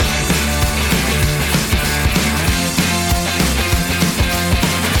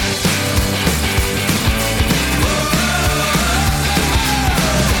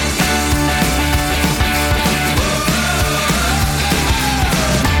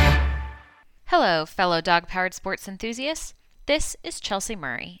Hello, fellow dog powered sports enthusiasts. This is Chelsea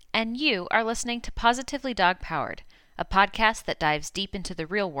Murray, and you are listening to Positively Dog Powered, a podcast that dives deep into the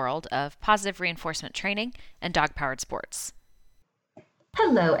real world of positive reinforcement training and dog powered sports.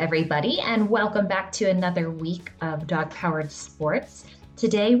 Hello, everybody, and welcome back to another week of Dog Powered Sports.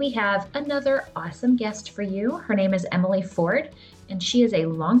 Today we have another awesome guest for you. Her name is Emily Ford, and she is a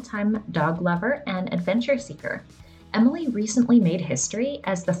longtime dog lover and adventure seeker. Emily recently made history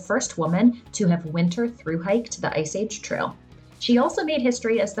as the first woman to have winter thru-hiked the Ice Age Trail. She also made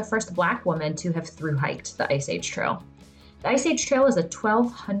history as the first Black woman to have thru-hiked the Ice Age Trail. The Ice Age Trail is a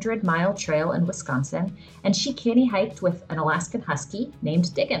 1,200-mile trail in Wisconsin, and she canny hiked with an Alaskan Husky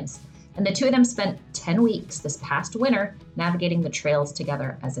named Diggins. And the two of them spent 10 weeks this past winter navigating the trails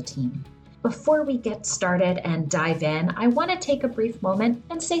together as a team. Before we get started and dive in, I want to take a brief moment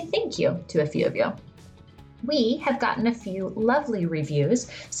and say thank you to a few of you. We have gotten a few lovely reviews,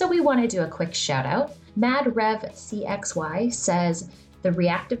 so we want to do a quick shout out. MadRevCXY says, the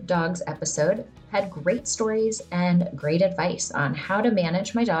Reactive Dogs episode had great stories and great advice on how to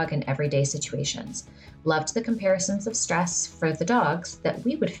manage my dog in everyday situations. Loved the comparisons of stress for the dogs that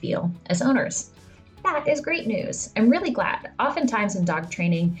we would feel as owners. That is great news. I'm really glad. Oftentimes in dog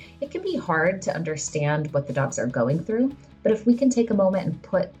training, it can be hard to understand what the dogs are going through, but if we can take a moment and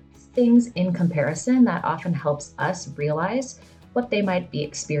put things in comparison, that often helps us realize what they might be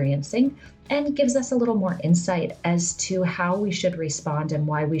experiencing and gives us a little more insight as to how we should respond and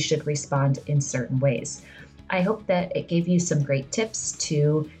why we should respond in certain ways. I hope that it gave you some great tips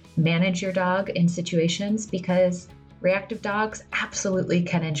to manage your dog in situations, because reactive dogs absolutely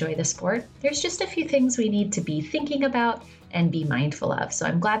can enjoy the sport. There's just a few things we need to be thinking about and be mindful of. So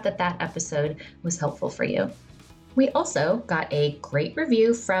I'm glad that that episode was helpful for you. We also got a great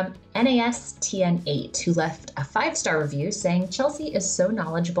review from NASTN8, who left a 5-star review saying, Chelsea is so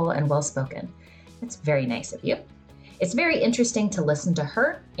knowledgeable and well-spoken. That's very nice of you. It's very interesting to listen to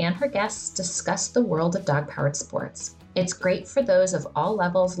her and her guests discuss the world of dog-powered sports. It's great for those of all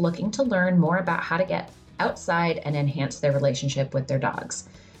levels looking to learn more about how to get outside and enhance their relationship with their dogs.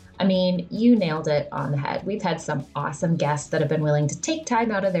 I mean, you nailed it on the head. We've had some awesome guests that have been willing to take time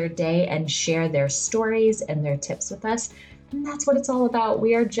out of their day and share their stories and their tips with us. And that's what it's all about.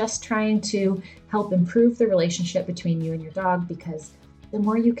 We are just trying to help improve the relationship between you and your dog, because the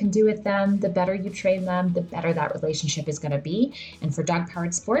more you can do with them, the better you train them, the better that relationship is going to be. And for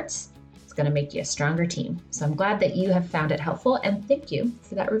dog-powered sports, it's going to make you a stronger team. So I'm glad that you have found it helpful, and thank you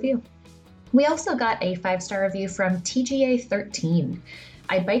for that review. We also got a 5-star review from TGA13.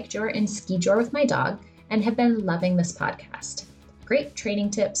 I bike jor and ski jor with my dog and have been loving this podcast. Great training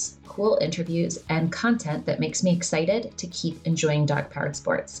tips, cool interviews, and content that makes me excited to keep enjoying dog-powered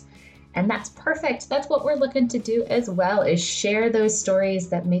sports. And that's perfect. That's what we're looking to do as well, is share those stories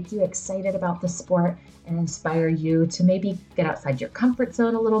that make you excited about the sport and inspire you to maybe get outside your comfort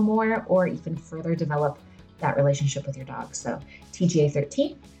zone a little more, or even further develop that relationship with your dog. So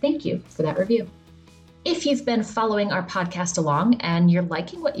TGA13, thank you for that review. If you've been following our podcast along and you're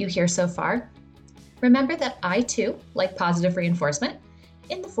liking what you hear so far, remember that I too like positive reinforcement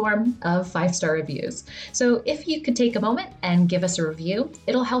in the form of 5-star reviews. So if you could take a moment and give us a review,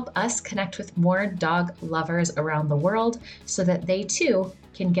 it'll help us connect with more dog lovers around the world so that they too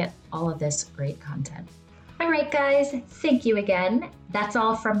can get all of this great content. All right, guys, thank you again. That's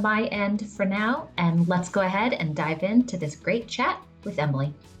all from my end for now, and let's go ahead and dive into this great chat with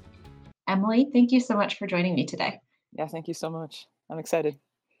Emily. Emily, thank you so much for joining me today. Yeah, thank you so much. I'm excited.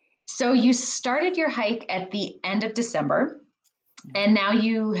 So you started your hike at the end of December, and now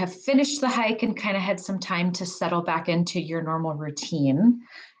you have finished the hike and kind of had some time to settle back into your normal routine.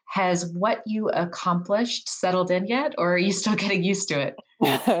 Has what you accomplished settled in yet, or are you still getting used to it?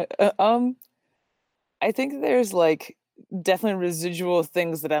 I think there's like definitely residual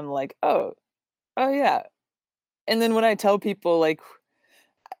things that I'm like, oh yeah. And then when I tell people, like,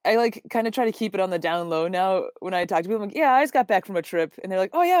 I like kind of try to keep it on the down low now. When I talk to people, I'm like, yeah, I just got back from a trip, and they're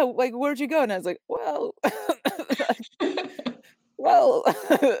like, oh yeah, like where'd you go? And I was like, well, well,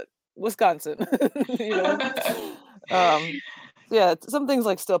 Wisconsin. you know. Yeah, some things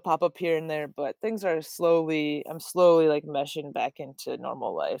like still pop up here and there, but things are I'm slowly like meshing back into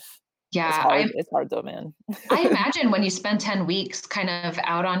normal life. Yeah, it's hard though, man. I imagine when you spend 10 weeks kind of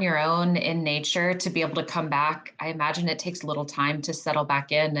out on your own in nature, to be able to come back, I imagine it takes a little time to settle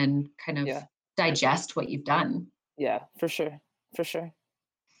back in and kind of digest what you've done. Yeah, for sure. For sure.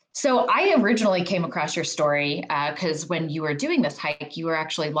 So I originally came across your story because when you were doing this hike, you were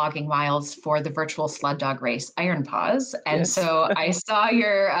actually logging miles for the virtual sled dog race, Iron Paws. And so I saw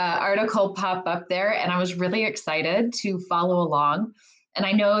your article pop up there, and I was really excited to follow along. And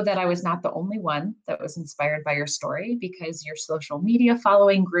I know that I was not the only one that was inspired by your story because your social media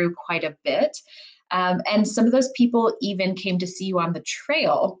following grew quite a bit. And some of those people even came to see you on the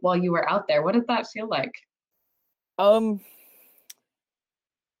trail while you were out there. What did that feel like? Um,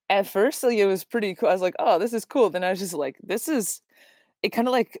 at first, like, it was pretty cool. I was like, "Oh, this is cool." Then I was just like, "This is." It kind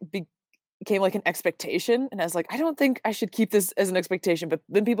of like became like an expectation, and I was like, "I don't think I should keep this as an expectation." But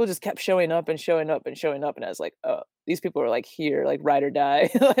then people just kept showing up and showing up and showing up, and I was like, "Oh, these people are like here, like ride or die,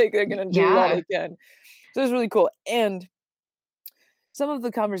 like they're gonna do all Yeah. they can." So it was really cool, and some of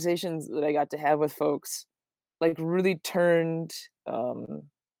the conversations that I got to have with folks like really turned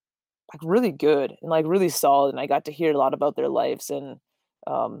like really good and like really solid, and I got to hear a lot about their lives, and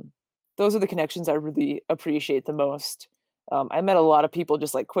um those are the connections I really appreciate the most. I met a lot of people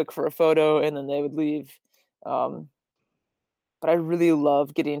just like quick for a photo and then they would leave. Um but I really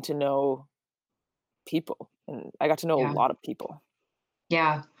love getting to know people, and I got to know a Yeah. lot of people.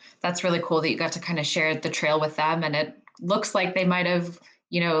 Yeah, that's really cool that you got to kind of share the trail with them. And it looks like they might have,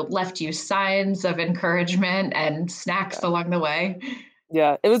 left you signs of encouragement and snacks Yeah. along the way.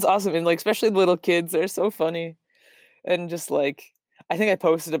 Yeah, it was awesome, and like especially the little kids, they're so funny. And just like I think I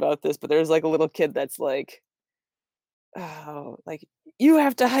posted about this, but there's like a little kid that's like, "Oh, like, you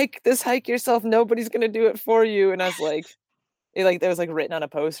have to hike this hike yourself, nobody's gonna do it for you," and I was like that was, like, written on a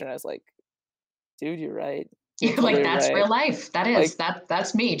poster, and I was like, "Dude, you're right. You're You're like, totally that's right." real life. That Like, is,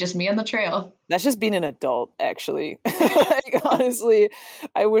 that's me, just me on the trail. that's just being an adult, actually. Like, honestly,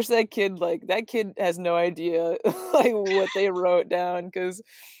 I wish that kid has no idea, like, what they wrote down, because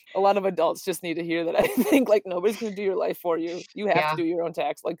a lot of adults just need to hear that. I think, like, nobody's gonna do your life for you. You have to Yeah. do your own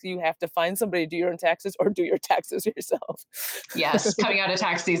you have to find somebody to do your own taxes or do your taxes yourself. Yes. Coming out of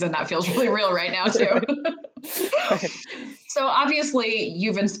tax season, that feels really real right now, too. Right, right. So obviously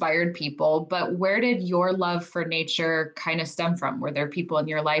you've inspired people, but where did your love for nature kind of stem from? Were there people in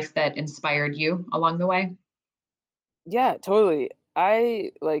your life that inspired you along the way? Yeah, totally.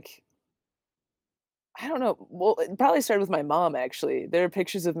 I don't know. Well, it probably started with my mom, actually. There are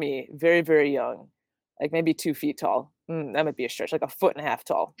pictures of me very, very young, like maybe 2 feet tall. That might be a stretch, like a foot and a half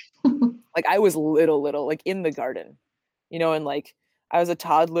tall. Like, I was little, little, like, in the garden, and, like, I was a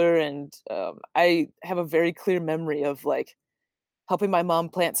toddler, and, I have a very clear memory of, like, helping my mom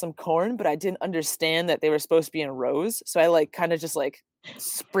plant some corn, but I didn't understand that they were supposed to be in rows, so I, like, kinda just, like,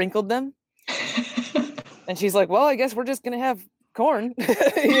 sprinkled them, and she's like, "Well, I guess we're just gonna have corn,"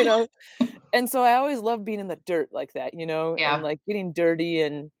 you know? And so I always loved being in the dirt like that, and, Yeah. like, getting dirty,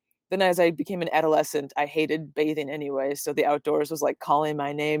 and then as I became an adolescent, I hated bathing anyway, so the outdoors was, like, calling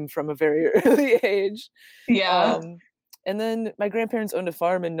my name from a very early age. Yeah. Um, and then my grandparents owned a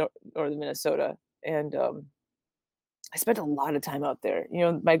farm in northern Minnesota, and, I spent a lot of time out there.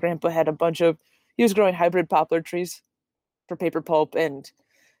 My grandpa had he was growing hybrid poplar trees for paper pulp, and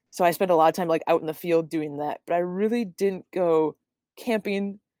so I spent a lot of time, like, out in the field doing that, but I really didn't go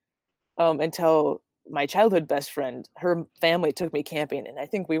camping until my childhood best friend, her family took me camping, and I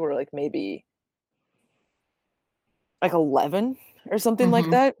think we were, like, maybe, like, 11 or something like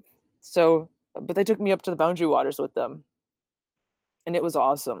Hmm. that. So but they took me up to the Boundary Waters with them, and it was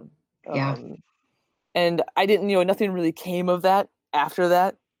awesome. Yeah. Um, and I didn't nothing really came of that after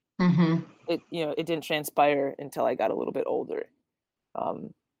that. Hmm. It didn't transpire until I got a little bit older.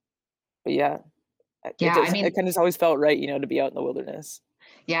 Um, but yeah, Yeah. I it mean, kinda just always felt right, to be out in the wilderness.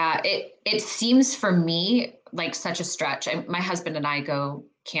 yeah, it seems for me like such a stretch. My husband and I go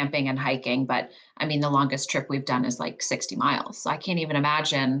camping and hiking, but I mean, the longest trip we've done is like 60 miles. So I can't even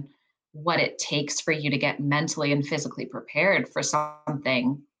imagine what it takes for you to get mentally and physically prepared for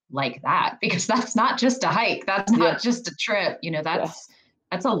something like that, because that's not just a hike. That's Yeah, not just a trip. yeah.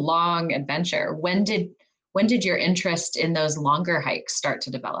 That's a long adventure. When did your interest in those longer hikes start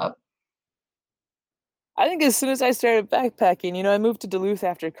to develop? I think as soon as I started backpacking, I moved to Duluth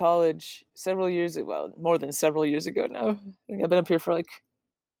after college several years ago, well, more than several years ago now. I think I've been up here for, like,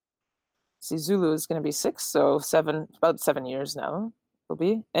 see, Zulu is gonna be 6, so about 7 years now, it'll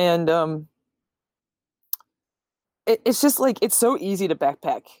be, and, it's just, like, it's so easy to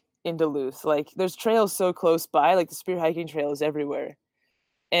backpack in Duluth, like, there's trails so close by, like, the spear hiking trail is everywhere,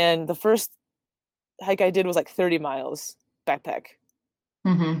 and the first hike I did was, like, 30 miles backpack,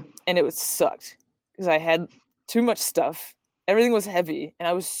 Hmm. and it was sucked because I had too much stuff, everything was heavy, and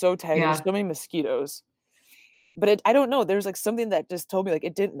I was so tired, there was Yeah. so many mosquitoes, but I don't know, there's, like, something that just told me, like,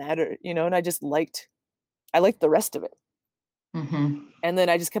 it didn't matter, and I liked the rest of it. Hmm. And then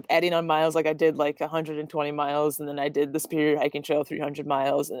I just kept adding on miles, like, I did, like, 120 miles, and then I did the Superior Hiking Trail 300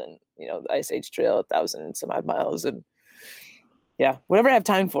 miles, and then, the Ice Age Trail 1,000 some odd miles, and yeah, whatever I have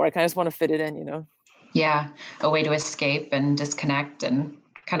time for, I kinda just wanna fit it in, you know? Yeah, a way to escape and disconnect and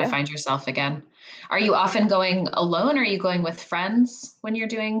kind of Yeah. find yourself again. Are you often going alone or are you going with friends when you're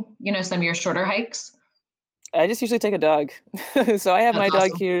doing, some of your shorter hikes? I just usually take a dog. So I have That's my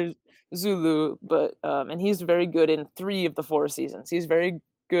dog awesome. here, Zulu, but and he's very good in 3 of the 4 seasons. He's very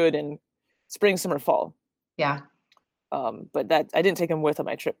good in spring, summer, fall. Yeah. But that I didn't take him with on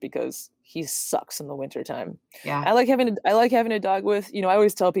my trip because he sucks in the winter time. Yeah. I like having a dog with, I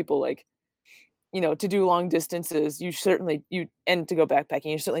always tell people like, to do long distances, you and to go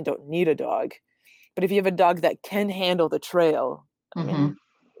backpacking, you certainly don't need a dog. But if you have a dog that can handle the trail, I Hmm. mean,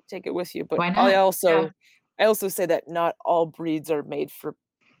 take it with you. But Why not? Yeah. I also say that not all breeds are made for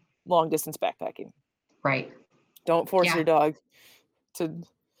long distance backpacking. Right. Don't force Yeah. your dog to,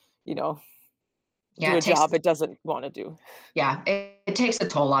 you know, Yeah. do It a takes job it doesn't want to do. Yeah, it takes a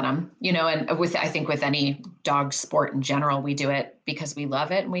toll on them, and I think with any dog sport in general, we do it because we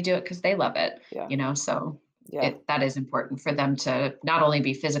love it and we do it because they love it, Yeah. so Yeah. that is important for them to not only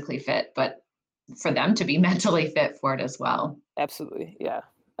be physically fit, but for them to be mentally fit for it as well. Absolutely. Yeah.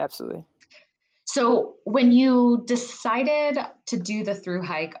 Absolutely. So when you decided to do the through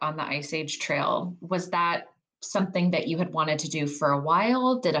hike on the Ice Age Trail, was that something that you had wanted to do for a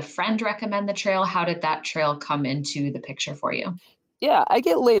while? Did a friend recommend the trail? How did that trail come into the picture for you? Yeah, I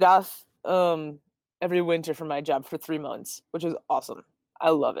get laid off every winter from my job for 3 months, which is awesome. I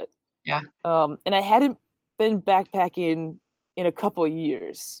love it. Yeah. And I hadn't been backpacking in a couple of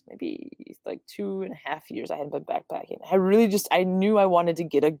years, maybe like 2.5 years I hadn't been backpacking. I knew I wanted to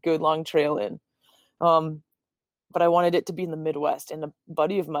get a good long trail in. Um, but I wanted it to be in the Midwest. And a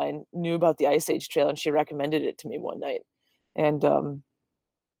buddy of mine knew about the Ice Age Trail and she recommended it to me one night. And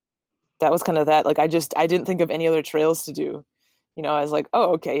that was kind of that. Like I didn't think of any other trails to do. I was like,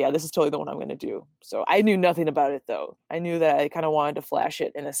 oh, okay, yeah, this is totally the one I'm gonna do. So I knew nothing about it though. I knew that I kind of wanted to flash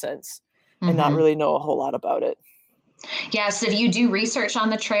it in a sense and not Hmm. really know a whole lot about it. Yeah, so do you do research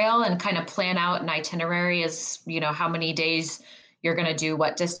on the trail and kind of plan out an itinerary as, how many days you're going to do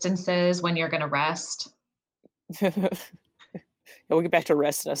what distances, when you're going to rest? We'll get back to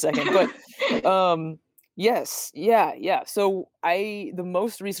rest in a second. But yes, yeah, yeah. So the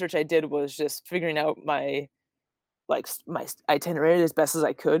most research I did was just figuring out my itinerary as best as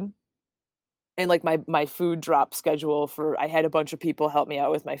I could. And like my food drop schedule I had a bunch of people help me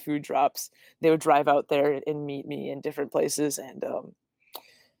out with my food drops. They would drive out there and meet me in different places and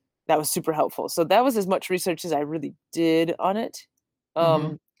that was super helpful. So that was as much research as I really did on it. Hmm.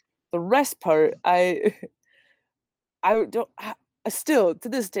 Um the rest part I don't still to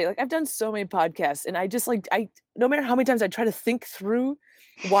this day, like I've done so many podcasts and I just like I no matter how many times I try to think through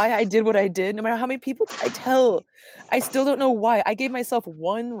why I did what I did, no matter how many people I tell, I still don't know why. I gave myself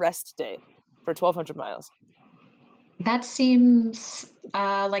one rest day for 1,200 miles. That seems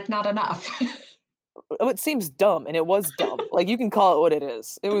like not enough. Oh, it seems dumb, and it was dumb. Like you can call it what it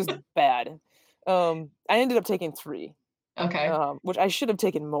is. It was bad. I ended up taking 3, Okay. which I should have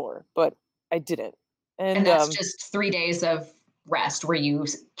taken more, but I didn't. And And that's just 3 days of rest where you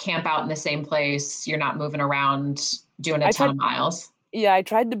camp out in the same place. You're not moving around doing a I ton tried of miles. Yeah, I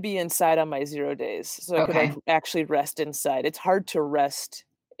tried to be inside on my 0 days so I could, like, Okay. actually rest inside. It's hard to rest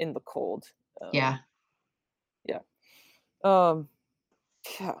in the cold. Yeah. Yeah. Um,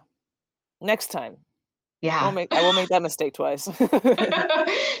 yeah. Next time, Yeah. I won't make that mistake twice.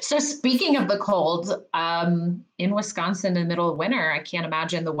 So speaking of the cold, in Wisconsin in the middle of winter, I can't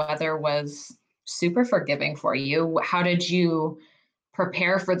imagine the weather was super forgiving for you. How did you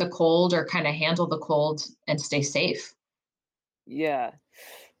prepare for the cold or kind of handle the cold and stay safe? Yeah.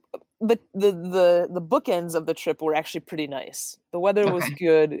 The bookends of the trip were actually pretty nice. The weather was Okay.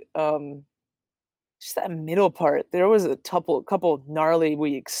 good. Just that middle part, there was a couple gnarly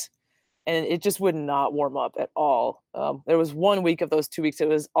weeks, and it just would not warm up at all. There was 1 week of those 2 weeks, it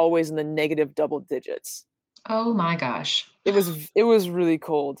was always in the negative double digits. Oh my gosh. It was really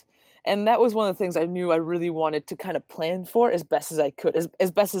cold, and that was one of the things I knew I really wanted to kinda plan for as best as I could,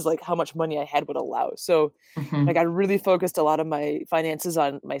 as best as, like, how much money I had would allow. So, like, Hmm. I really focused a lot of my finances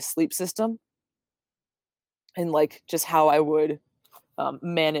on my sleep system and, like, just how I would,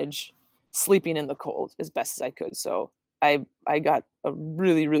 manage sleeping in the cold as best as I could. So, I got a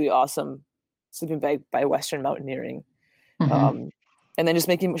really, really awesome sleeping bag by Western Mountaineering. Hmm. Um, and then just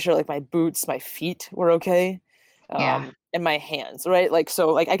making sure, like, my boots, my feet were okay, Yeah. and my hands, right? Like, so,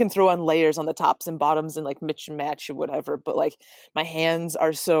 like, I can throw on layers on the tops and bottoms and, like, mix and match or whatever, but, like, my hands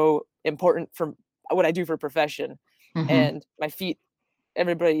are so important for what I do for a profession, Hmm. and my feet,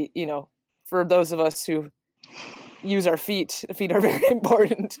 everybody, for those of us who use our feet are very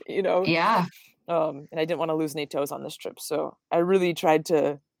important. Yeah. And I didn't wanna lose any toes on this trip, so I really tried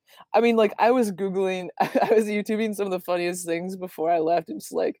to I mean, like, I was Googling I was YouTubing some of the funniest things before I left.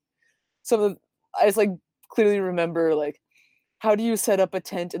 It's like some of the I just, like, clearly remember, like, how do you set up a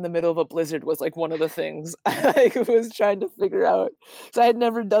tent in the middle of a blizzard was, like, one of the things I, like, was trying to figure out. So I had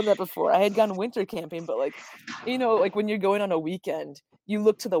never done that before. I had gone winter camping, but, like, like, when you're going on a weekend, you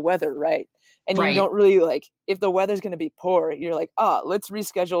look to the weather, right? And you Right. don't really, like if the weather's gonna be poor, you're like, "Ah, let's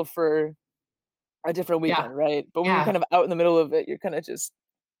reschedule for a different Yeah. weekend," right? But when you're Yeah. kind of out in the middle of it, you're kinda just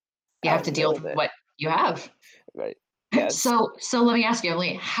You out have in to the deal middle with of it, what you have. right? Yes. So let me ask you,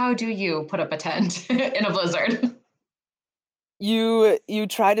 Emily, how do you put up a tent in a blizzard? You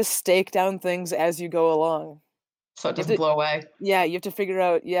try to stake down things as you go along. So it You have doesn't to blow away. yeah, you have to figure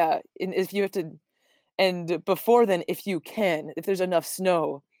out yeah, and if you have to and before then, if you can, if there's enough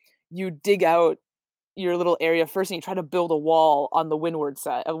snow, you dig out your little area first and you try to build a wall on the windward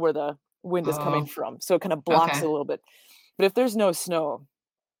side of where the wind is coming Oh, from, so it kinda blocks okay. it a little bit. But if there's no snow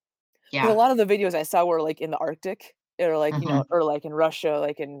 'cause a Yeah. lot of the videos I saw were, like, in the Arctic or, like, Mhm. or, like, in Russia,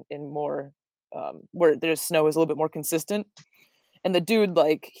 like, in more, where there's snow is a little bit more consistent, and the dude,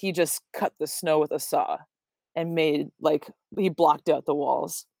 like, he just cut the snow with a saw and made, like he blocked out the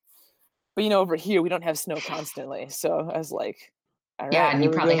walls. But, over here, we don't have snow constantly, so I was like, Yeah, "Alright, and you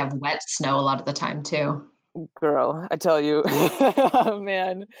here we probably go." have wet snow a lot of the time too. Girl, I tell you. Oh,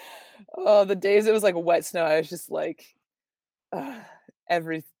 man. Oh, the days it was, like, wet snow, I was just like, ugh,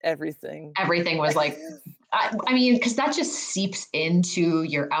 everything. Everything was like I mean, because that just seeps into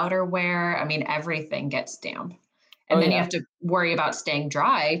your outerwear. I mean, everything gets damp. Oh, And then you yeah. have to worry about staying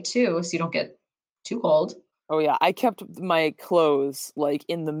dry too, so you don't get too cold. Oh, yeah, I kept my clothes, like,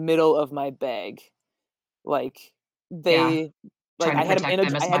 in the middle of my bag. Like, Yeah, they like, trying to protect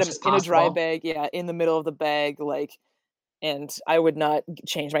them I as had much 'em as in a dry possible. bag, yeah, in the middle of the bag, like and I would not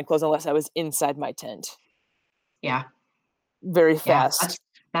change my clothes unless I was inside my tent. Yeah. Very Yeah, fast.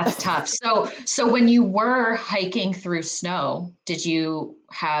 that's tough. So when you were hiking through snow, did you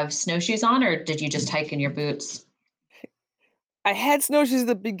have snowshoes on or did you just hike in your boots? I had snowshoes at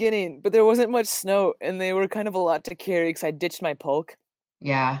the beginning, but there wasn't much snow, and they were kind of a lot to carry because I ditched my Polk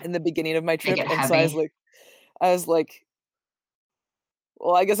Yeah, in the beginning of my they trip, get and so heavy. I was like,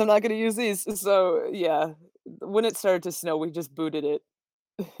 "Well, I guess I'm not gonna use these." So, yeah, when it started to snow, we just booted it.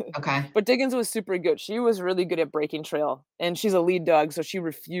 Okay. But Diggins was super good. She was really good at breaking trail, and she's a lead dog, so she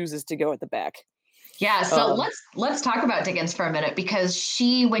refuses to go at the back. Yeah, so Um, let's talk about Dickens for a minute because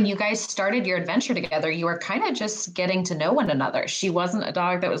when you guys started your adventure together, you were kind of just getting to know one another. She wasn't a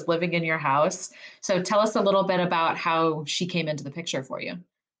dog that was living in your house. So tell us a little bit about how she came into the picture for you.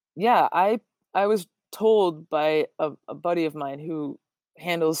 yeah, I was told by a buddy of mine who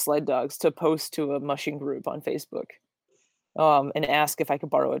handles sled dogs to post to a mushing group on Facebook, and ask if I could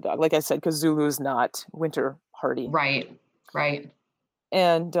borrow a dog. Like I said, because Zulu's not winter hardy. Right. Right.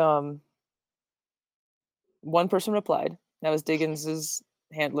 And one person replied. That was Diggins's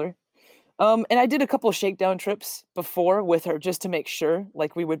handler. And I did a couple shakedown trips before with her just to make sure,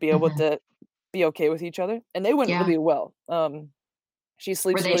 like we would be able Mhm. to be okay with each other, and they went Yeah. really well. She Were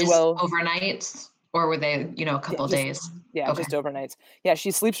sleeps they really just well. overnights or were they, a Yeah, couple days? Okay. just overnights. Yeah,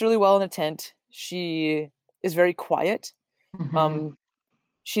 she sleeps really well in a tent. She is very quiet. Mhm. Um,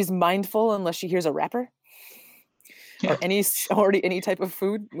 she's mindful unless she hears a rapper or Yeah. already any type of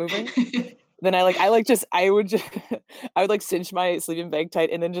food moving. Then I like just I would just I would like cinch my sleeping bag tight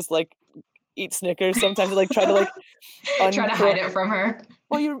and then just like eat Snickers. Sometimes I like try to like Try to hide uncurl. it from her.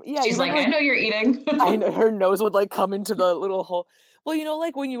 Well, you She's like, remember I like know you're eating. I know her nose would, like, come into the little hole. Well,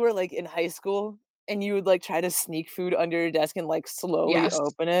 like, when you were, like, in high school and you would, like, try to sneak food under your desk and, like, slowly Yes.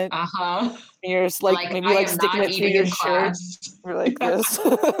 open it, Uh-huh. and you're just, like, Like, maybe, I like, am sticking not it through eating your in shirt class. or like this.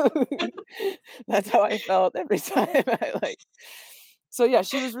 That's how I felt every time I, like so, yeah,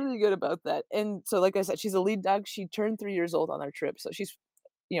 she was really good about that, and so, like I said, she's a lead dog. She turned 3 years old on our trip, so she's,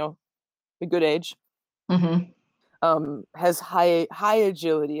 you know, a good age. Mhm. Has high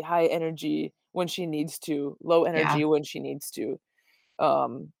agility, high energy when she needs to, low Yeah. energy when she needs to.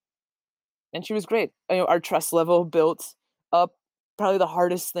 Um, and she was great. Our trust level built up. Probably the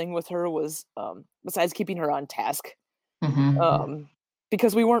hardest thing with her was, besides keeping her on task, Mhm. um,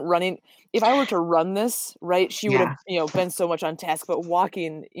 because we weren't running. If I were to run this, right, she would have, Yeah. been so much on task, but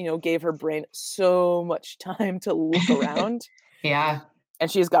walking, gave her brain so much time to look around, Yeah.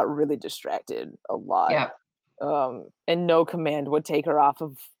 and she's got really distracted a lot. Yep. And no command would take her off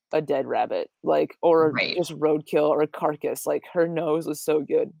of a dead rabbit, like, or Right. just roadkill or a carcass, like, her nose was so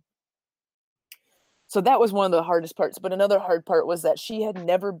good. So that was one of the hardest parts, but another hard part was that she had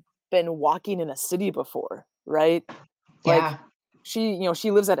never been walking in a city before, right? Like, Yeah.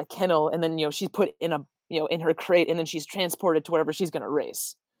 she lives at a kennel and then, she's put in in her crate and then she's transported to wherever she's gonna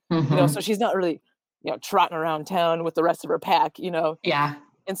race. So she's not really, trotting around town with the rest of her pack, Yeah.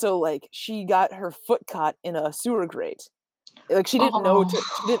 And so like she got her foot caught in a sewer grate. Like she didn't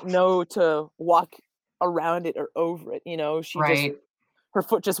know to walk around it or over it, She just Right. her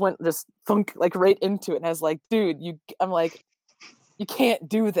foot just went just thunk like right into it. And I was like, dude, I'm like, you can't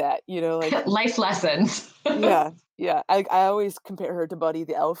do that, like Life lessons. yeah, yeah. I always compare her to Buddy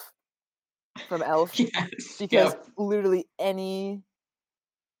the elf from Elf Yes. because Yep. literally anything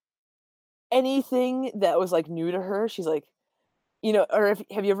that was like new to her, she's like, or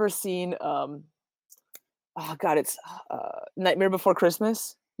have you ever seen oh god, it's Nightmare Before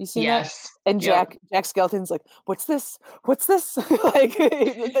Christmas? You seen that? Yes. And Yep. Jack Skellington's like, "What's this? What's this?" Like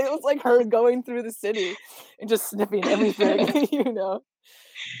it was like her going through the city and just sniffing everything.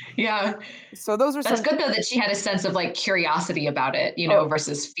 Yeah. So those are That's some. good though that she had a sense of like curiosity about it, Oh,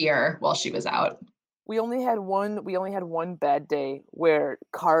 versus fear while she was out. we only had one bad day where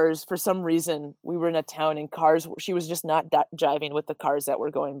cars, for some reason, we were in a town and cars. She was just not jiving with the cars that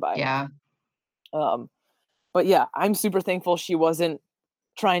were going by. Yeah. Um, but yeah, I'm super thankful she wasn't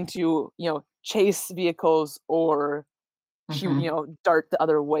trying to, chase vehicles or she, Mhm. dart the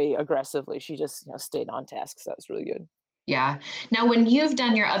other way aggressively. She just, stayed on task. So that was really good. Yeah. Now, when you've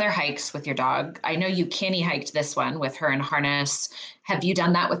done your other hikes with your dog, I know you canny hiked this one with her in harness. Have you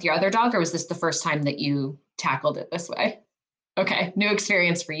done that with your other dog, or was this the first time that you tackled it this way? Okay. New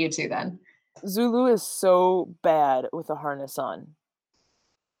experience for you too, then. Zulu is so bad with a harness on.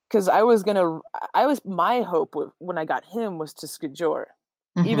 Because my hope when I got him was to Skajor,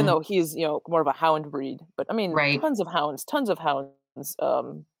 even Hmm. though he's, more of a hound breed. But I mean, Right. tons of hounds,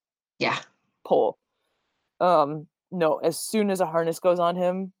 Yeah. pull. No, as soon as a harness goes on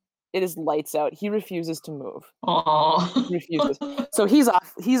him, it is lights out. He refuses to move. Oh. Refuses. So he's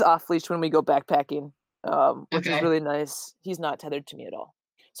off leash when we go backpacking, which is Okay. really nice. He's not tethered to me at all.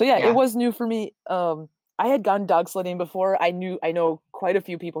 So yeah, it Yeah. was new for me. I had gone dog sledding before. I know quite a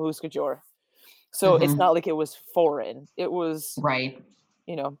few people who skajor. So it's Hmm. not like it was foreign. It was, Right.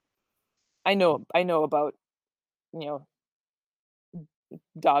 you know, I know about, you know,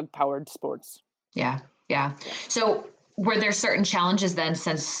 dog powered sports. Yeah. Yeah. Yeah. So were there certain challenges then,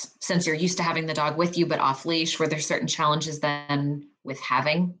 since you're used to having the dog with you but off leash, were there certain challenges then with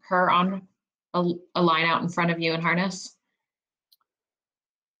having her on a line out in front of you in harness?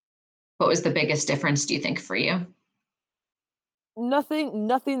 What was the biggest difference, do you think, for you? Nothing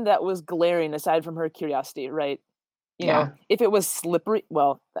that was glaring aside from her curiosity, right? Yeah. If it was slippery,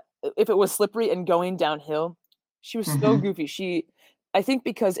 well, if it was slippery and going downhill, she was so Hmm. goofy. I think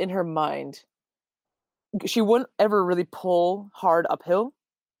because in her mind, she wouldn't ever really pull hard uphill,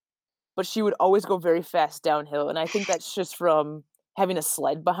 but she would always go very fast downhill. And I think that's just from having a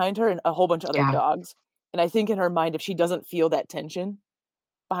sled behind her and a whole bunch of other Yeah. dogs. And I think in her mind, if she doesn't feel that tension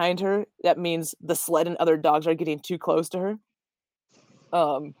behind her, that means the sled and other dogs are getting too close to her.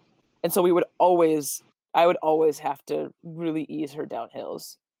 Um, and so I would always have to really ease her down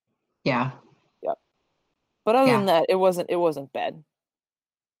hills. Yeah. Yep. But other than Yeah. that, it wasn't bad.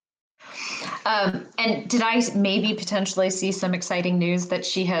 And did I maybe potentially see some exciting news that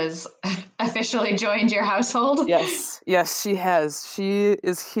she has officially joined your household? Yes, yes, she has. She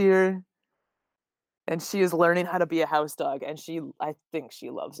is here and she is learning how to be a house dog, and I think she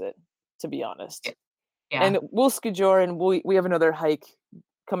loves it, to be honest. Yeah. And we'll schedule, and we have another hike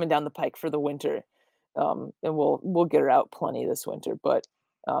coming down the pike for the winter. And we'll get her out plenty this winter. But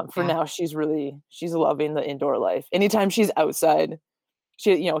for Yeah. now, she's loving the indoor life. Anytime she's outside,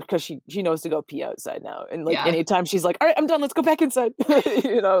 because she knows to go pee outside now. And like Yeah. anytime she's like, all right, I'm done, let's go back inside. Like,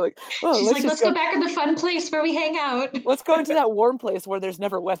 oh, She's let's like, just let's go go. back in the fun place where we hang out. Let's go into that warm place where there's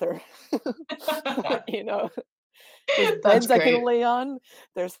never weather. you know, there's That's beds I can great. lay on.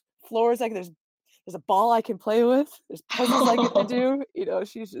 There's floors there's a ball I can play with. There's puzzles I get to do.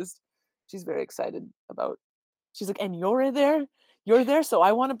 She's very excited about. She's like, and you're there. You're there, so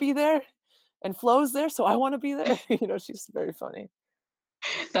I want to be there. And Flo's there, so I want to be there. She's very funny.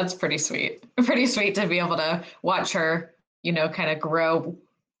 That's pretty sweet. Pretty sweet to be able to watch her, kind of grow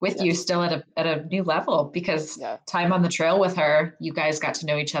with you Yes. still at a new level, because Yeah. time on the trail with her, you guys got to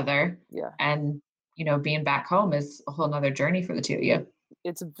know each other, Yeah. and being back home is a whole nother journey for the two of you.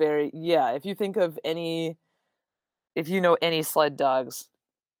 It's very yeah. If you know any sled dogs,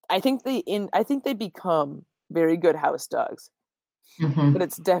 I think they become very good house dogs, but Hmm.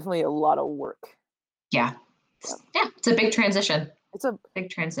 it's definitely a lot of work. Yeah. Yeah. Yeah. It's a big transition. It's a Big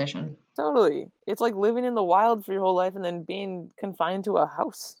transition. totally. It's like living in the wild for your whole life and then being confined to a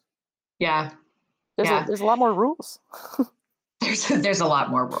house. Yeah. There's a Yeah. there's a lot more rules. There's a lot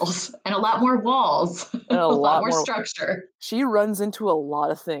more rules and a lot more walls, and a lot more structure. She runs into a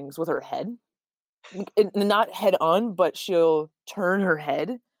lot of things with her head. Not head on, but she'll turn her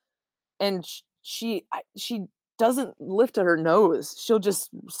head, and she doesn't lift her nose. She'll just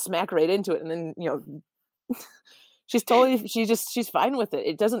smack right into it, and then, she's fine with it.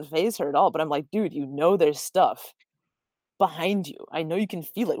 It doesn't phase her at all, but I'm like, "Dude, there's stuff behind you. I know you can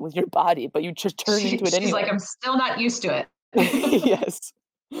feel it with your body, but you just turn into it She's like, anyway." "I'm still not used to it." Yes.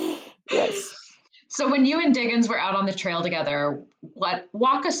 Yes. So when you and Diggins were out on the trail together,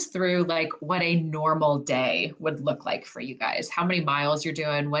 walk us through like what a normal day would look like for you guys. How many miles you're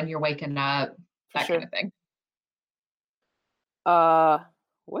doing, when you're waking up, For that sure. kind of thing.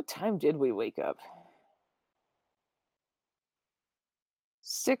 What time did we wake up?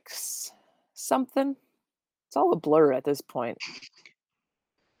 6 something? It's all a blur at this point.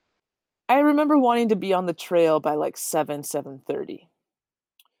 I remember wanting to be on the trail by like 7:30.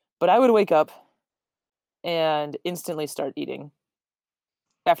 But I would wake up and instantly start eating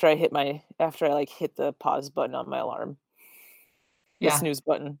after I hit the pause button on my alarm, the Yeah. snooze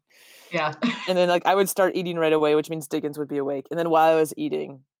button. Yeah. And then I would start eating right away, which means Diggins would be awake. And then while I was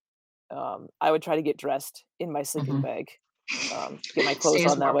eating, I would try to get dressed in my sleeping bag, get my clothes Stay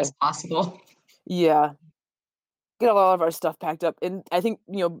as on that warm way. as possible. Yeah. Get all of our stuff packed up. And I think,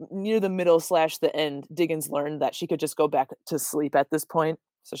 near the middle / the end, Diggins learned that she could just go back to sleep at this point.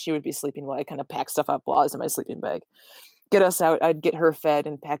 So she would be sleeping while I kind of pack stuff up while I was in my sleeping bag. Get us out. I'd get her fed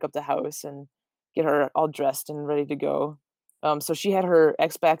and pack up the house and get her all dressed and ready to go. So she had her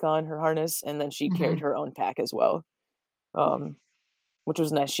X-Pack on, her harness, and then she carried her own pack as well, which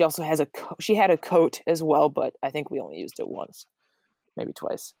was nice. She also has she had a coat as well, but I think we only used it once, maybe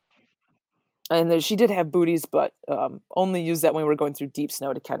twice. And then she did have booties, but only used that when we were going through deep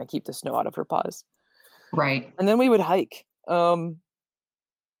snow to kind of keep the snow out of her paws. Right. And then we would hike.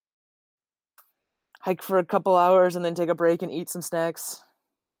 Hike for a couple hours and then take a break and eat some snacks.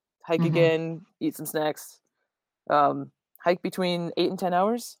 Hike again, eat some snacks. Hike between 8 and 10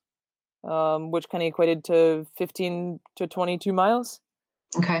 hours, which kind of equated to 15 to 22 miles.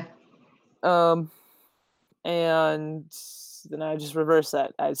 Okay. And then I just reverse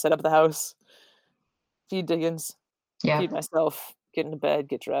that. I'd set up the house, feed Diggins, feed myself, get into bed,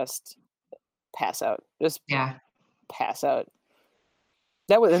 get dressed, pass out. Just pass out.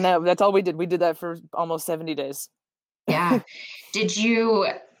 That's all we did. We did that for almost 70 days. Yeah. Did you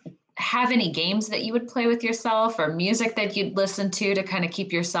have any games that you would play with yourself or music that you'd listen to kind of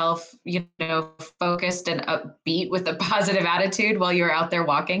keep yourself, focused and upbeat with a positive attitude while you were out there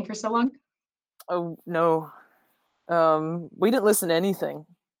walking for so long? Oh, no. We didn't listen to anything.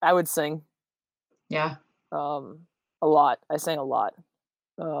 I would sing. Yeah. A lot. I sang a lot.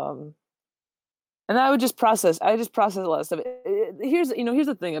 And I would just process. I just process a lot of stuff. Here's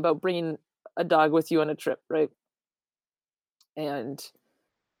the thing about bringing a dog with you on a trip, right? And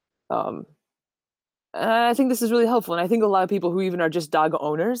I think this is really helpful. And I think a lot of people who even are just dog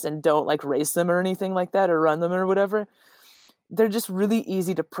owners and don't like race them or anything like that or run them or whatever, they're just really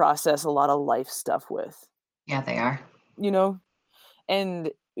easy to process a lot of life stuff with. Yeah, they are.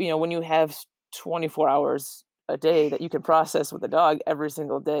 And when you have 24 hours a day that you can process with a dog every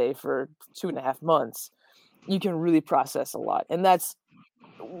single day for 2.5 months, you can really process a lot. And that's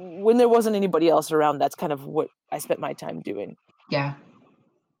when there wasn't anybody else around. That's kind of what I spent my time doing. Yeah.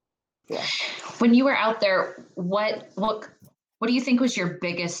 Yeah. When you were out there, what do you think was your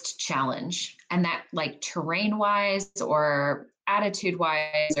biggest challenge? And that like terrain wise or attitude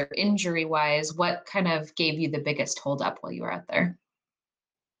wise or injury wise, what kind of gave you the biggest hold up while you were out there?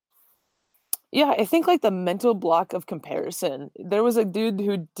 Yeah, I think like the mental block of comparison. There was a dude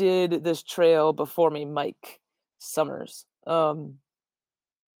who did this trail before me, Mike Summers.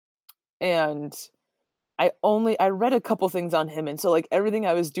 And I read a couple things on him, and so like everything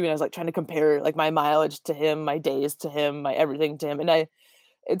I was doing, I was like trying to compare like my mileage to him, my days to him, my everything to him. And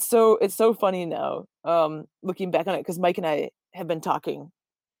it's so funny now, looking back on it, because Mike and I have been talking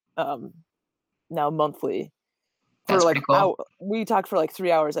now monthly. That's for pretty cool. We talk for like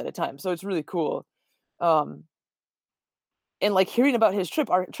 3 hours at a time, so it's really cool. And like hearing about his trip,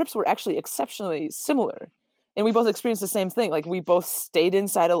 our trips were actually exceptionally similar, and we both experienced the same thing. Like we both stayed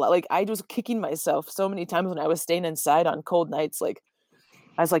inside a lot. Like I was kicking myself so many times when I was staying inside on cold nights. Like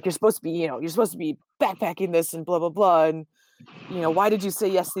I was like, you're supposed to be backpacking this and blah blah blah, and why did you say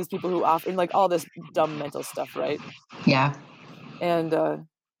yes to these people who offer, and like all this dumb mental stuff, right? Yeah. And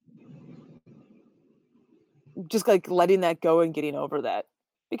just like letting that go and getting over that,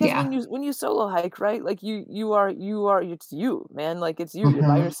 because when you solo hike, right, like you are it's you, man, like it's you, you're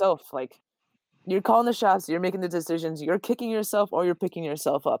by yourself, like You're calling the shots, you're making the decisions, you're kicking yourself or you're picking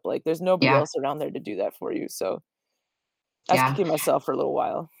yourself up. Like there's nobody Yeah. else around there to do that for you. So I was Yeah. kicking myself for a little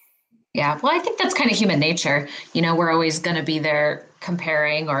while. Yeah. Well, I think that's kind of human nature. We're always going to be there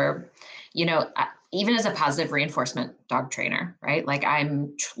comparing or, even as a positive reinforcement dog trainer, right? Like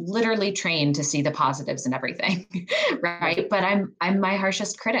I'm literally trained to see the positives in everything, Yeah. right? But I'm my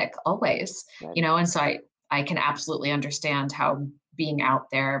harshest critic always, Right. and so I can absolutely understand how being out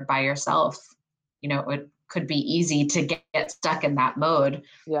there by yourself, it could be easy to get stuck in that mode.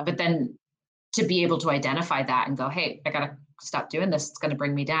 Yeah. But then to be able to identify that and go, hey, I gotta stop doing this. It's going to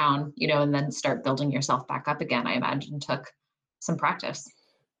bring me down, and then start building yourself back up again. I imagine took some practice.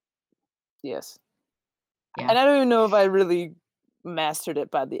 Yes. Yeah. And I don't even know if I really mastered it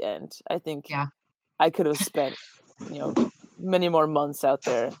by the end. I think Yeah. I could have spent, many more months out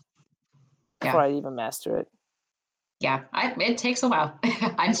there before Yeah. I even master it. Yeah. It takes a while.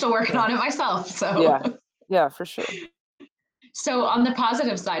 I'm still working Yeah. on it myself. So, Yeah. Yeah, for sure. so on the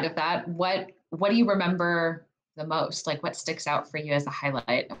positive side of that, what do you remember the most? Like what sticks out for you as a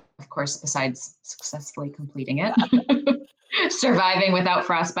highlight? Of course, besides successfully completing it, surviving without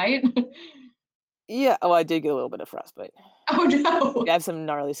frostbite. Yeah. Oh, I did get a little bit of frostbite. Oh no. I have some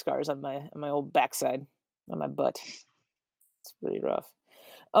gnarly scars on my old backside, on my butt. It's really rough.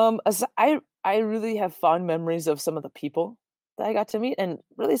 I really have fond memories of some of the people that I got to meet, and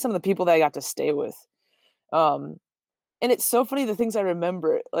really some of the people that I got to stay with. Um, and it's so funny the things I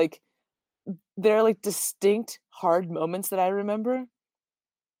remember. Like there are like distinct hard moments that I remember.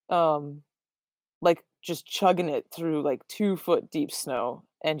 Um, like just chugging it through like 2 foot deep snow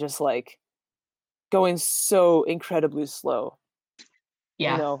and just like going so incredibly slow.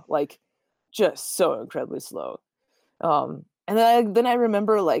 Yeah. Like just so incredibly slow. And then I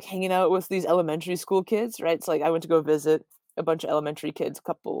remember, like, hanging out with these elementary school kids, right? So, like, I went to go visit a bunch of elementary kids a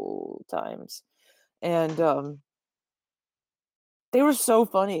couple times, and, they were so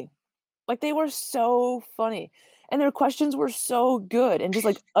funny. Like, they were so funny, and their questions were so good and just,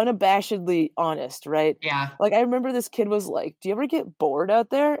 like, unabashedly honest, right? Yeah. Like, I remember this kid was like, "Do you ever get bored out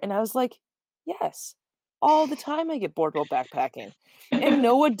there?" And I was like, "Yes. All the time I get bored while backpacking." And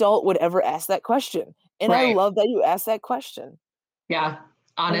no adult would ever ask that question, and I Right. love that you asked that question, Yeah. you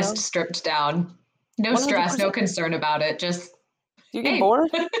Honest, know? stripped down. No stress, no 100%. concern about it. Just, "Do you get hey. bored?"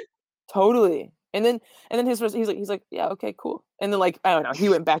 Totally. And then he's like, "Yeah, okay, cool." And then, like, I don't know, he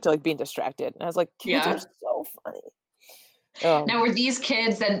went back to, like, being distracted, and I was like, "Kids are Yeah. so funny." Now, were these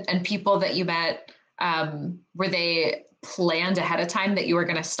kids and people that you met, were they planned ahead of time that you were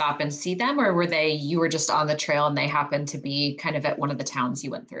going to stop and see them, or you were just on the trail and they happened to be kind of at one of the towns you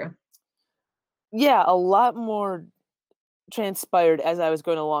went through? Yeah, a lot more transpired as I was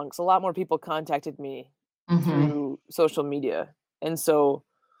going along, 'cause a lot more people contacted me Hmm. through social media, and so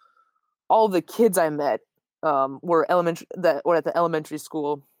all the kids I met, were at the elementary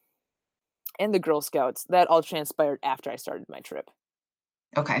school and the Girl Scouts. That all transpired after I started my trip.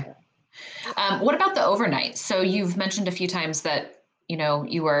 Okay. Yeah. What about the overnight? So you've mentioned a few times that,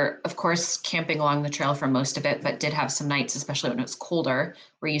 you were, of course, camping along the trail for most of it, but did have some nights, especially when it was colder,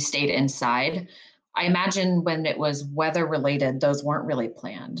 where you stayed inside. I imagine when it was weather related, those weren't really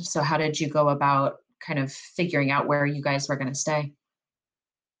planned. So how did you go about kind of figuring out where you guys were going to stay?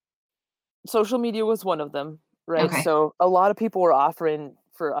 Social media was one of them, right? Okay. So a lot of people were offering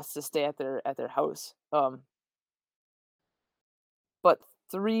for us to stay at their house. But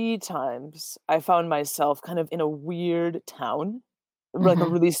 3 times I found myself kind of in a weird town, like a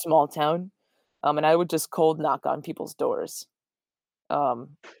Hmm. really small town, and I would just cold knock on people's doors,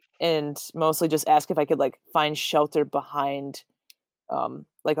 um, and mostly just ask if I could, like, find shelter behind,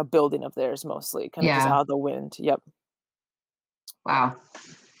 like, a building of theirs mostly, kind of just Yeah. out of the wind. Yep. Wow.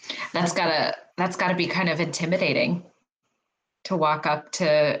 That's gotta be kind of intimidating to walk up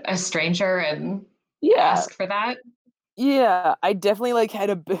to a stranger and Yeah. ask for that. Yeah, I definitely, like, had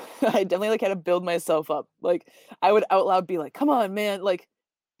to b I definitely, like, had to build myself up. Like, I would out loud be like, "Come on, man, like,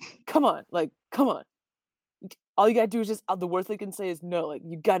 come on, like, come on. All you gotta do is just the worst they can say is no, like,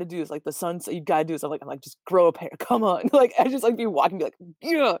 you gotta do this, like, the sun said you gotta do this." I'm like, "Just grow a pair, come on." Like, I just, like, be walking, be like,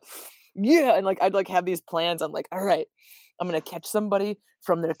 "Yeah, yeah," and, like, I'd, like, have these plans, I'm like, "Alright, I'm gonna catch somebody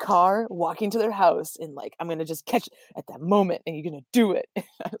from their car walking to their house, and, like, I'm gonna just catch at that moment, and you're gonna do it."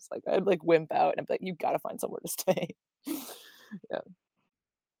 I was like I'd, like, wimp out, and I'd be like, "You gotta find somewhere to stay." Yeah,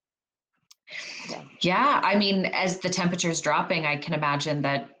 yeah. Yeah, I mean, as the temperature's dropping, I can imagine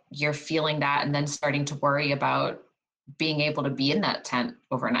that you're feeling that and then starting to worry about being able to be in that tent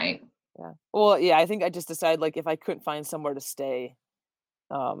overnight. Yeah. Well, yeah, I think I just decided, like, if I couldn't find somewhere to stay,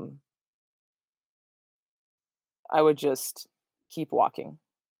 um, I would just keep walking.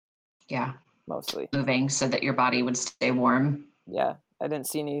 Yeah. mostly. moving so that your body would stay warm. Yeah, I didn't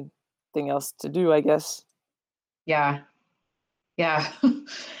see anything else to do, I guess. Yeah. Yeah.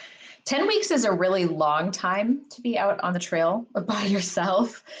 10 weeks is a really long time to be out on the trail by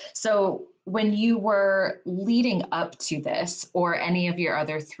yourself. So, when you were leading up to this or any of your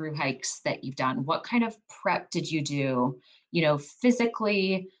other through hikes that you've done, what kind of prep did you do,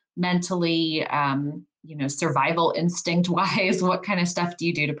 physically, mentally, survival instinct wise? What kind of stuff do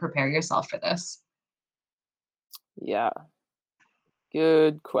you do to prepare yourself for this? Yeah,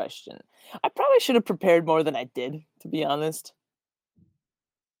 good question. I probably should have prepared more than I did, to be honest.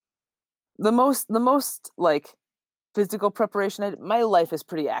 The most like physical preparation. My life is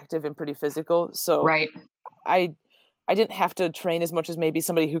pretty active and pretty physical, so Right. I I didn't have to train as much as maybe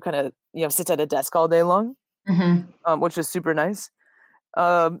somebody who kind of sits at a desk all day long, Hmm. which is super nice.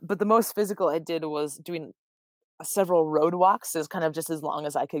 But the most physical I did was doing several road walks, as kind of just as long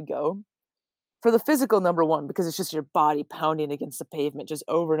as I could go. For the physical, number one, because it's just your body pounding against the pavement just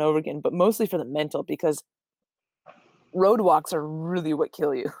over and over again, but mostly for the mental, because road walks are really what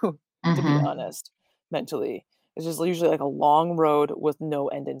kill you, to be Hmm. honest, mentally. It's just usually like a long road with no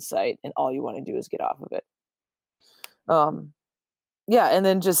end in sight, and all you want to do is get off of it. Um, yeah, and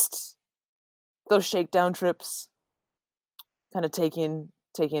then just those shakedown trips, kind of taking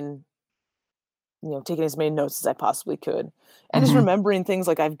as many notes as I possibly could, and just Hmm. remembering things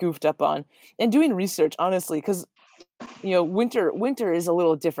like I've goofed up on, and doing research, honestly, because winter is a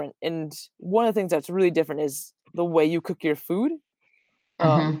little different, and one of the things that's really different is the way you cook your food,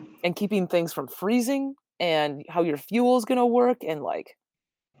 Hmm. and keeping things from freezing, and how your fuel is gonna work, and like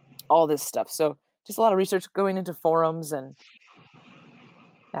all this stuff. So just a lot of research going into forums and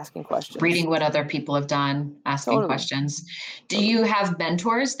asking questions. Reading what other people have done, asking Totally, questions. Do totally. you have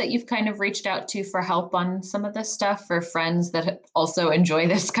mentors that you've kind of reached out to for help on some of this stuff, or friends that also enjoy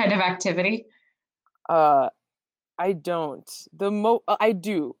this kind of activity? Uh, I don't. I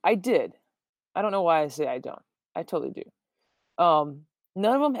do. I did. I don't know why I say I don't. I totally do.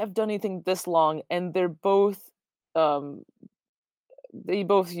 None of them have done anything this long, and um, they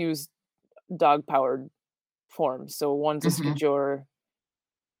both use dog-powered forms. So one's a Hmm. Skijor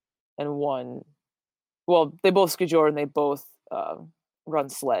and they both Skijor and they both run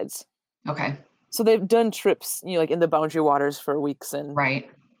sleds. Okay. So they've done trips, like in the Boundary Waters for weeks and Right.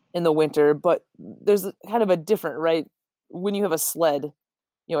 in the winter, but there's kind of a different, right? When you have a sled,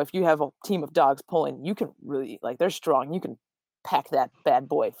 if you have a team of dogs pulling, you can really like they're strong. You can pack that bad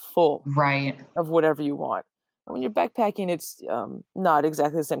boy full Right. of whatever you want. And when you're backpacking, it's not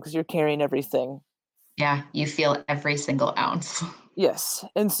exactly the same because you're carrying everything. Yeah. You feel every single ounce. Yes,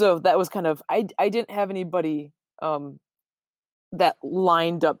 and so that was kind of I didn't have anybody um, that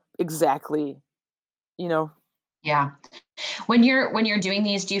lined up exactly, you know. Yeah. When you're doing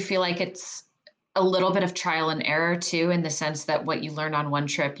these, do you feel like it's a little bit of trial and error too, in the sense that what you learn on one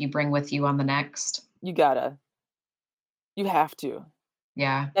trip, you bring with you on the next? You gotta, you have to.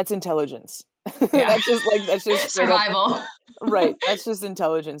 Yeah. That's intelligence. Yeah. That's just straight up Survival. right. That's just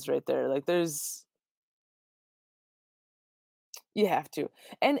intelligence right there. Like there's you have to.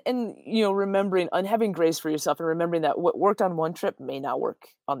 And remembering and having grace for yourself and remembering that what worked on one trip may not work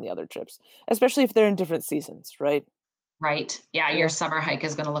on the other trips, especially if they're in different seasons, right? Right. Yeah, your Yeah. summer hike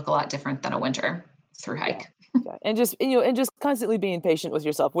is gonna look a lot different than a winter through Yeah. hike. Yeah. And just constantly being patient with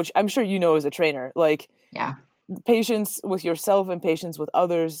yourself, which I'm sure as a trainer, like Yeah. patience with yourself and patience with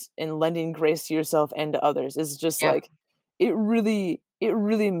others and lending grace to yourself and to others is just Yep. like it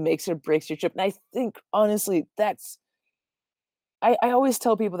really makes or breaks your trip. And I think honestly I always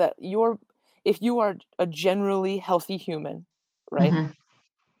tell people that if you are a generally healthy human, right? Mhm.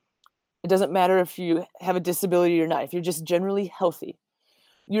 It doesn't matter if you have a disability or not. If you're just generally healthy,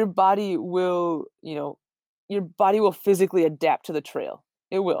 your body will, your body will physically adapt to the trail.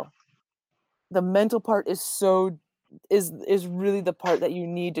 It will. The mental part is really the part that you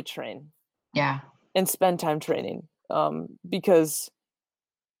need to train Yeah. and spend time training. Because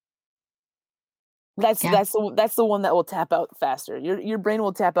that's Yeah. that's the that's the one that will tap out faster. Your brain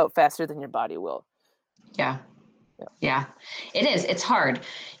will tap out faster than your body will. Yeah. Yeah. Yeah, it is. It's hard.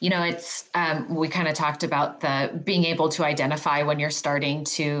 It's we kind of talked about the being able to identify when you're starting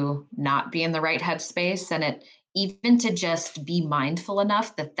to not be in the right headspace, and it even to just be mindful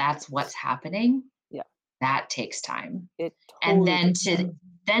enough that that's what's happening. Yeah. That takes time, It and totally then takes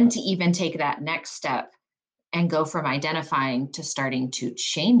time. to even take that next step and go from identifying to starting to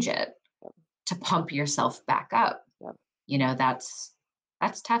change it Yep. to pump yourself back up. Yep.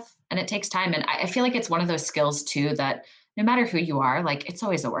 That's tough and it takes time. And I feel like it's one of those skills too that no matter who you are, like it's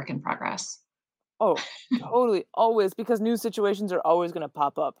always a work in progress. Oh, totally, always, because new situations are always gonna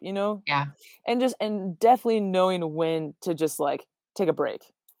pop up, you know? Yeah. And definitely knowing when to just, like, take a break.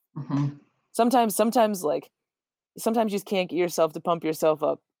 Mhm. Sometimes you just can't get yourself to pump yourself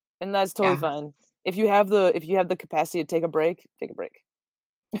up, and that's totally Yeah. fine. If you have the capacity to take a break, take a break,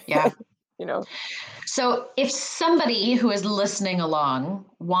 Yeah. you know? So, if somebody who is listening along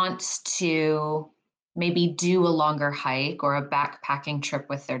wants to maybe do a longer hike or a backpacking trip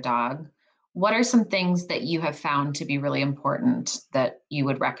with their dog, what are some things that you have found to be really important that you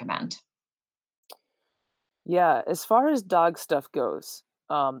would recommend? Yeah, as far as dog stuff goes,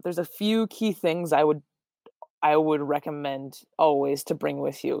 there's a few key things I would recommend always to bring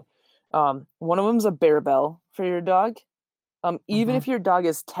with you. One of them's a bear bell for your dog. Even Mhm. if your dog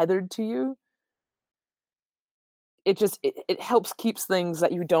is tethered to you, it helps keeps things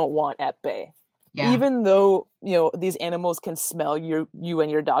that you don't want at bay. Yeah. Even though, these animals can smell you and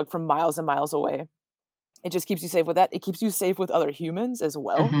your dog from miles and miles away, it just keeps you safe with that. It keeps you safe with other humans as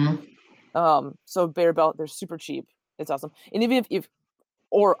well. Mhm. So bear belt, they're super cheap. It's awesome. And even if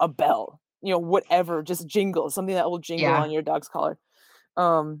or a bell, whatever, just jingle, something that will jingle Yeah. on your dog's collar.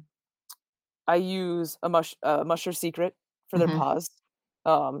 Um, I use a Musher Secret for their Mhm. paws.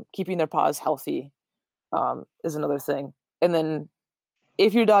 Keeping their paws healthy is another thing. And then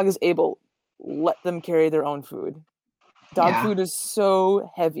if your dog is able, let them carry their own food. Dog Yeah. food is so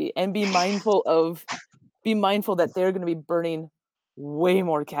heavy, and be mindful that they're going to be burning way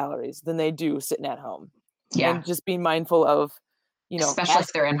more calories than they do sitting at home. Yeah. And just be mindful of, Especially if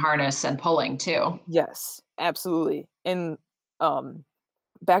ask. they're in harness and pulling too. Yes, absolutely. And um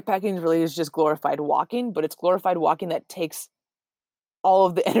backpacking really is just glorified walking, but it's glorified walking that takes all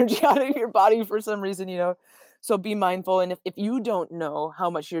of the energy out of your body for some reason. So be mindful, and if you don't know how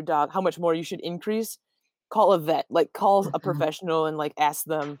much more you should increase, call a vet, like call a Mhm. professional and like ask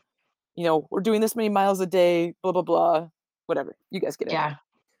them, we're doing this many miles a day, blah blah blah, whatever. You guys get it. Yeah.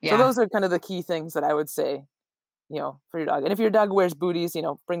 So Yeah. those are kind of the key things that I would say, for your dog. And if your dog wears booties,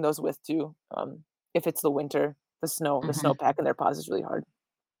 bring those with too. If it's the winter, the Mhm. snowpack in their paws is really hard.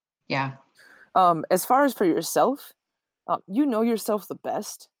 Yeah. As far as for yourself, you know yourself the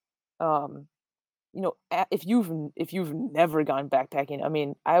best. Um, if you've never gone backpacking, I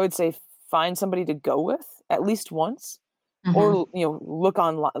mean, I would say find somebody to go with at least once, Mhm. or look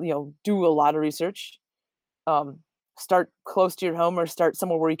on, do a lot of research. Um, Start close to your home, or start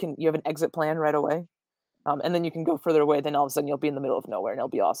somewhere where you have an exit plan right away. And then you can go further away. Then all of a sudden you'll be in the middle of nowhere, and it'll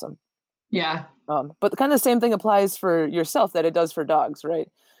be awesome. Yeah. But kind of the same thing applies for yourself that it does for dogs, right?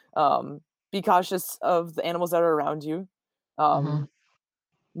 Um, be cautious of the animals that are around you. Um, Mhm.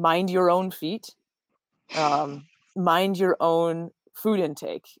 Mind your own feet. Um, Mind your own food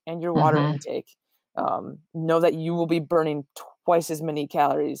intake and your water Mhm. intake. Know that you will be burning twice as many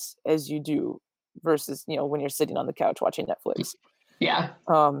calories as you do versus when you're sitting on the couch watching Y Netflix. Yeah.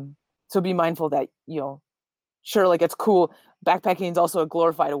 Um, so be mindful that sure, like, it's cool. Backpacking is also a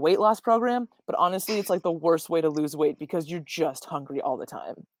glorified weight loss program, but honestly, it's like the worst way to lose weight because you're just hungry all the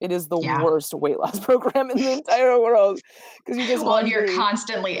time. It is the Yeah. worst weight loss program in the entire world because you're just Well, and you're hungry.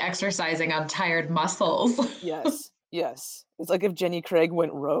 constantly exercising on tired muscles. Yes, yes. It's like if Jenny Craig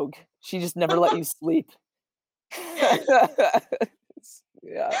went rogue. She just never let you sleep.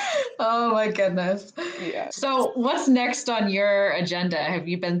 Yeah, Oh my goodness. yeah. So, what's next on your agenda? Have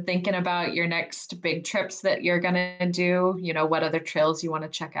you been thinking about your next big trips that you're gonna do? What other trails you want to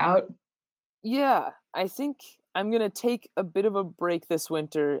check out? Yeah, I think I'm gonna take a bit of a break this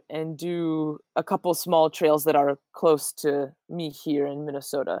winter and do a couple small trails that are close to me here in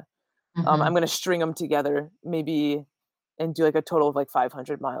Minnesota. I'm Mhm. gonna string them together, maybe, and do like a total of like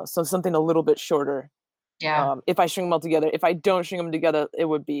 500 miles. So something a little bit shorter. Yeah. If I string them all together, if I don't string them together, it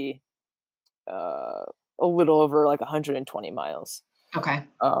would be uh, a little over like 120 miles. Okay.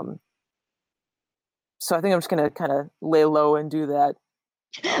 Um, so I think I'm just gonna kind of lay low and do that.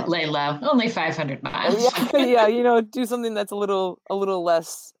 Lay low. Only 500 miles. Yeah, yeah, do something that's a little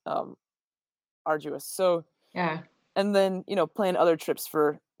less arduous. So, Yeah. and then plan other trips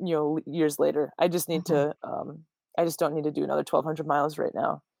for years later. Mhm. I just don't need to do another 1,200 miles right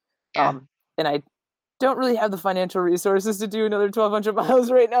now. Yeah. And I don't really have the financial resources to do another 1,200 miles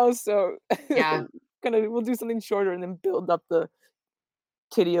right now. So, Yeah. we'll do something shorter and then build up the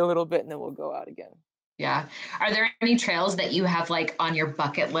kitty a little bit, and then we'll go out again. Yeah. Are there any trails that you have like on your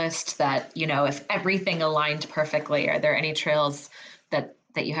bucket list that, if everything aligned perfectly, are there any trails that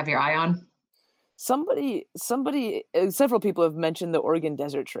you have your eye on? Several people have mentioned the Oregon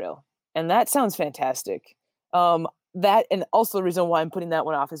Desert Trail, and that sounds fantastic. Um, that, and also the reason why I'm putting that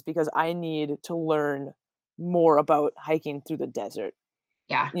one off is because I need to learn more about hiking through the desert.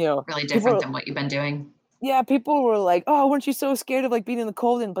 Yeah. You know, Really different than what you've been doing. yeah, people were like, "Oh, weren't you so scared of like being in the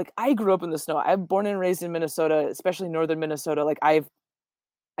cold?" And like, I grew up in the snow. I'm born and raised in Minnesota, especially northern Minnesota. Like, I've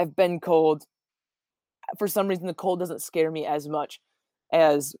been cold. For some reason, the cold doesn't scare me as much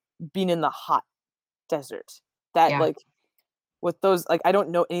as being in the hot desert. That Yeah. like with those, like, I don't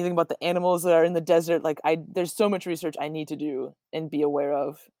know anything about the animals that are in the desert. Like, there's so much research I need to do and be aware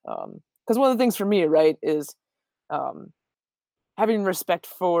of. Because one of the things for me, right, is um, having respect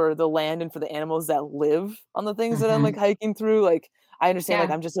for the land and for the animals that live on the things that I'm like Mhm. hiking through. Like, I understand, like,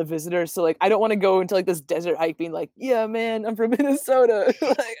 Yeah. I'm just a visitor, so like I don't want to go into like this desert hike being like, yeah, man, I'm from Minnesota.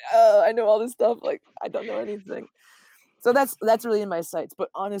 Like, I know all this stuff. Like, I don't know anything. So that's really in my sights. But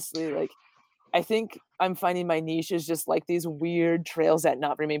honestly, like, I think I'm finding my niche is just like these weird trails that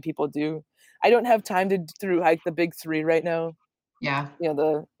not very many people do. I don't have time to through hike the big three right now. Yeah. You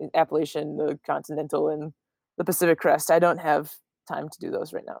know, the Appalachian, the Continental, and the Pacific Crest. I don't have time to do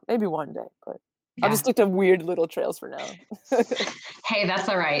those right now. Maybe one day, but I'll just Yeah. stick to weird little trails for now. Hey, that's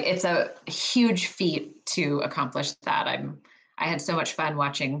all right. It's a huge feat to accomplish that. I had so much fun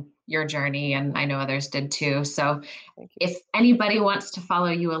watching your journey, and I know others did too. So Thank you. if anybody wants to follow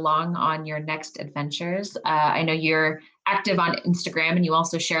you along on your next adventures, I know you're active on Instagram and you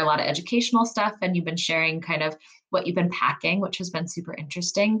also share a lot of educational stuff, and you've been sharing kind of what you've been packing, which has been super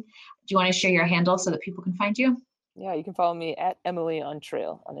interesting. Do you want to share your handle so that people can find you? Yeah, you can follow me at Emily on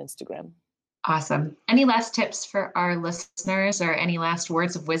Trail on Instagram. Awesome. Any last tips for our listeners or any last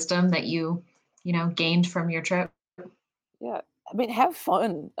words of wisdom that gained from your trip? Yeah, I mean, have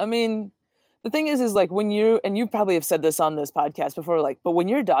fun. I mean, the thing is like when you and you probably have said this on this podcast before, like, but when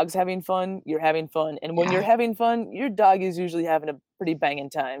your dog's having fun, you're having fun, and when you're Yeah. having fun, your dog is usually having a pretty banging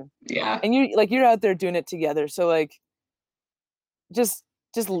time, Yeah. and you're out there doing it together. So like, just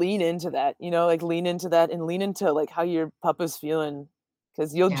just lean into that, like lean into that and lean into like how your pup is feeling,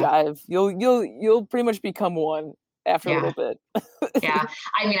 because you'll Yeah. jive, you'll pretty much become one after a Yeah. little bit. Yeah.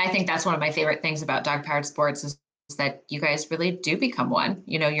 I mean, I think that's one of my favorite things about dog powered sports is that you guys really do become one.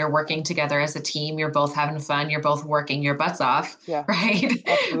 You're working together as a team. You're both having fun. You're both working your butts off, Yeah, right?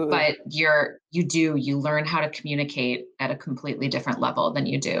 absolutely. But you learn how to communicate at a completely different level than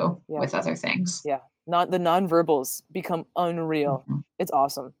you do Yeah, with other things. yeah. Not the nonverbals become unreal. Mhm. It's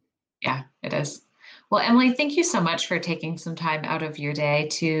awesome. Yeah, it is. Well, Emily, thank you so much for taking some time out of your day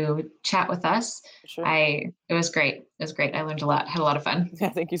to chat with us. For sure. It was great. It was great. I learned a lot, had a lot of fun. Yeah,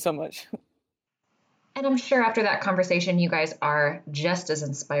 thank you so much. And I'm sure after that conversation, you guys are just as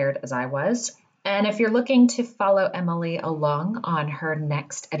inspired as I was. And if you're looking to follow Emily along on her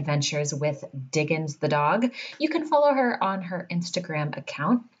next adventures with Diggins the dog, you can follow her on her Instagram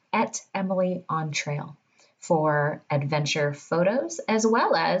account at Emily on Trail for adventure photos as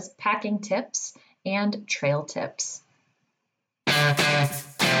well as packing tips and trail tips.